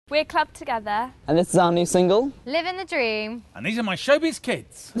We're Club Together. And this is our new single. Living the dream. And these are my showbiz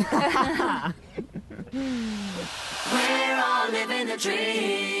kids. We're all living the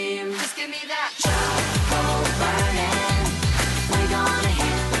dream. Just give me that charcoal burning. We're gonna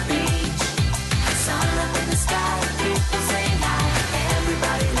hit the beach. Sun up in the sky, people saying hi.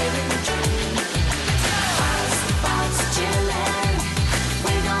 Everybody living the dream. House the box chilling.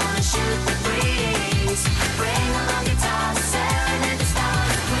 We're gonna shoot the breeze. Bring along guitars, serenade the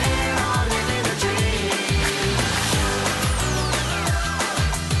stars. We're all living the dream.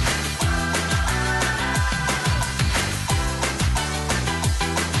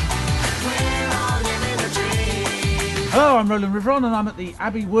 Hello, I'm Roland Riveron and I'm at the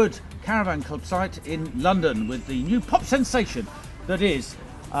Abbey Wood Caravan Club site in London with the new pop sensation that is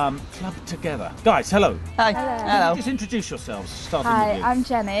Club Together. Guys, hello. Hi. Hello. Just introduce yourselves, starting Hi, with you. I'm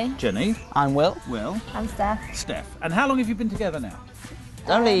Jenny. Jenny. I'm Will. Will. I'm Steph. Steph. And how long have you been together now?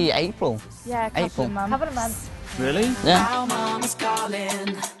 Only April. Yeah, April. Couple of months. Really? Yeah. Our mama's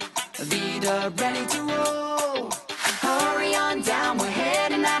calling, leader ready to roll. Hurry on down, we're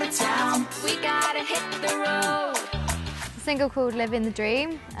heading out of town. We gotta hit the road. A single called Living the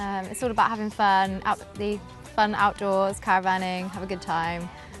Dream. It's all about having fun, outdoors, caravanning, have a good time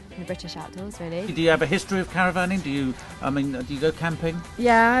in the British outdoors, really. Do you have a history of caravanning? Do you go camping?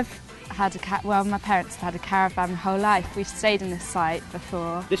 Yeah, I've had my parents have had a caravan my whole life. We've stayed in this site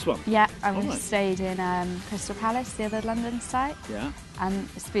before. This one? Yeah, and we've Alright. stayed in Crystal Palace, the other London site. Yeah. And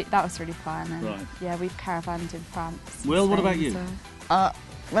that was really fun. And Right. yeah, we've caravanned in France. Will, what Spain about as you? well.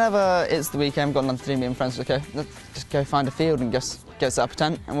 Whenever it's the weekend, got nothing to do, me and friends just go find a field and just get set up a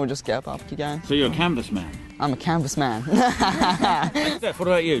tent and we'll just get a barbecue going. So you're a canvas man? I'm a canvas man. Steph, what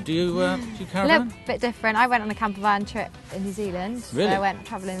about you? Do you A caravan? little bit different. I went on a camper van trip in New Zealand. Really? So I went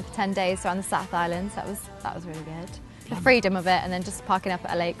travelling for 10 days around the South Islands. That was really good. The freedom of it, and then just parking up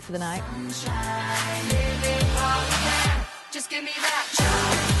at a lake for the night. Just give me that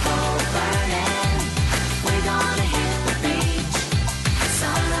charcoal burning. We're gonna hit the beach.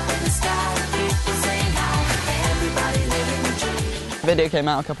 Sun up in the sky, people saying hi. Everybody living the dream. Video came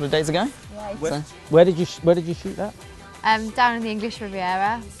out a couple of days ago. Yeah, Where did you shoot that? Down in the English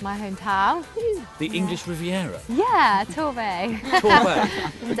Riviera, my hometown. The English Riviera. Yeah, Torbay. Torbay.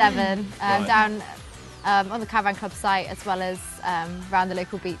 In Devon, Right. down on the Caravan Club site, as well as around the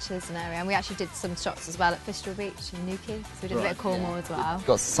local beaches and area. And we actually did some shots as well at Fistral Beach in Newquay, so we did a bit of Cornwall as well.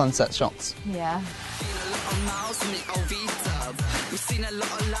 Got sunset shots. Yeah. We've seen a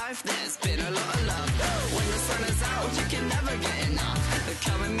lot of life, there's been a lot of love. When the sun is out, you can never get enough.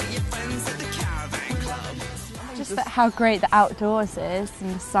 Come and meet your friends at the Caravan Club. just how great the outdoors is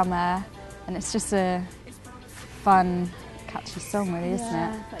in the summer, and it's just a fun, catchy song, really, isn't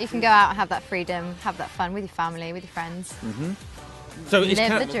it? You can go out and have that freedom, have that fun with your family, with your friends. So Live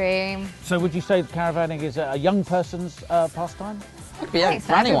the dream. So would you say caravanning is a young person's pastime? Yeah, I think it's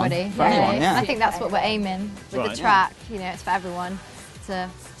for anyone. everybody. For anyone, yeah. I think that's what we're aiming with Right. the track. You know, it's for everyone to,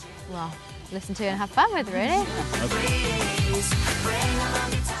 well, listen to and have fun with, really.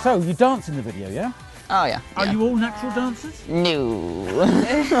 So you dance in the video, yeah? Oh yeah. Are you all natural dancers? No. You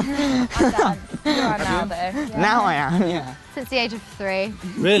are now, though. Now I am, yeah. Since the age of 3.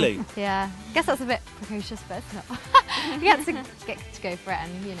 Really? Yeah. I guess that's a bit precocious, but it's not. You get to go for it,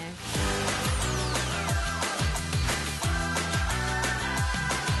 and you know.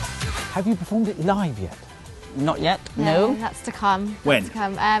 Have you performed it live yet? Not yet. No. That's to come. When? That's to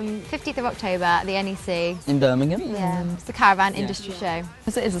come. 15th of October at the NEC. In Birmingham. Yeah. It's the Caravan Industry Show.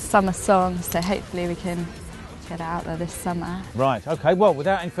 Because it is a summer song, so hopefully we can get it out there this summer. Right, okay, well,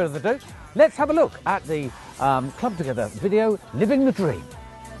 without any further ado, let's have a look at the Club Together video, Living the Dream.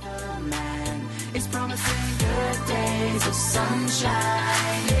 It's promising good days of sunshine.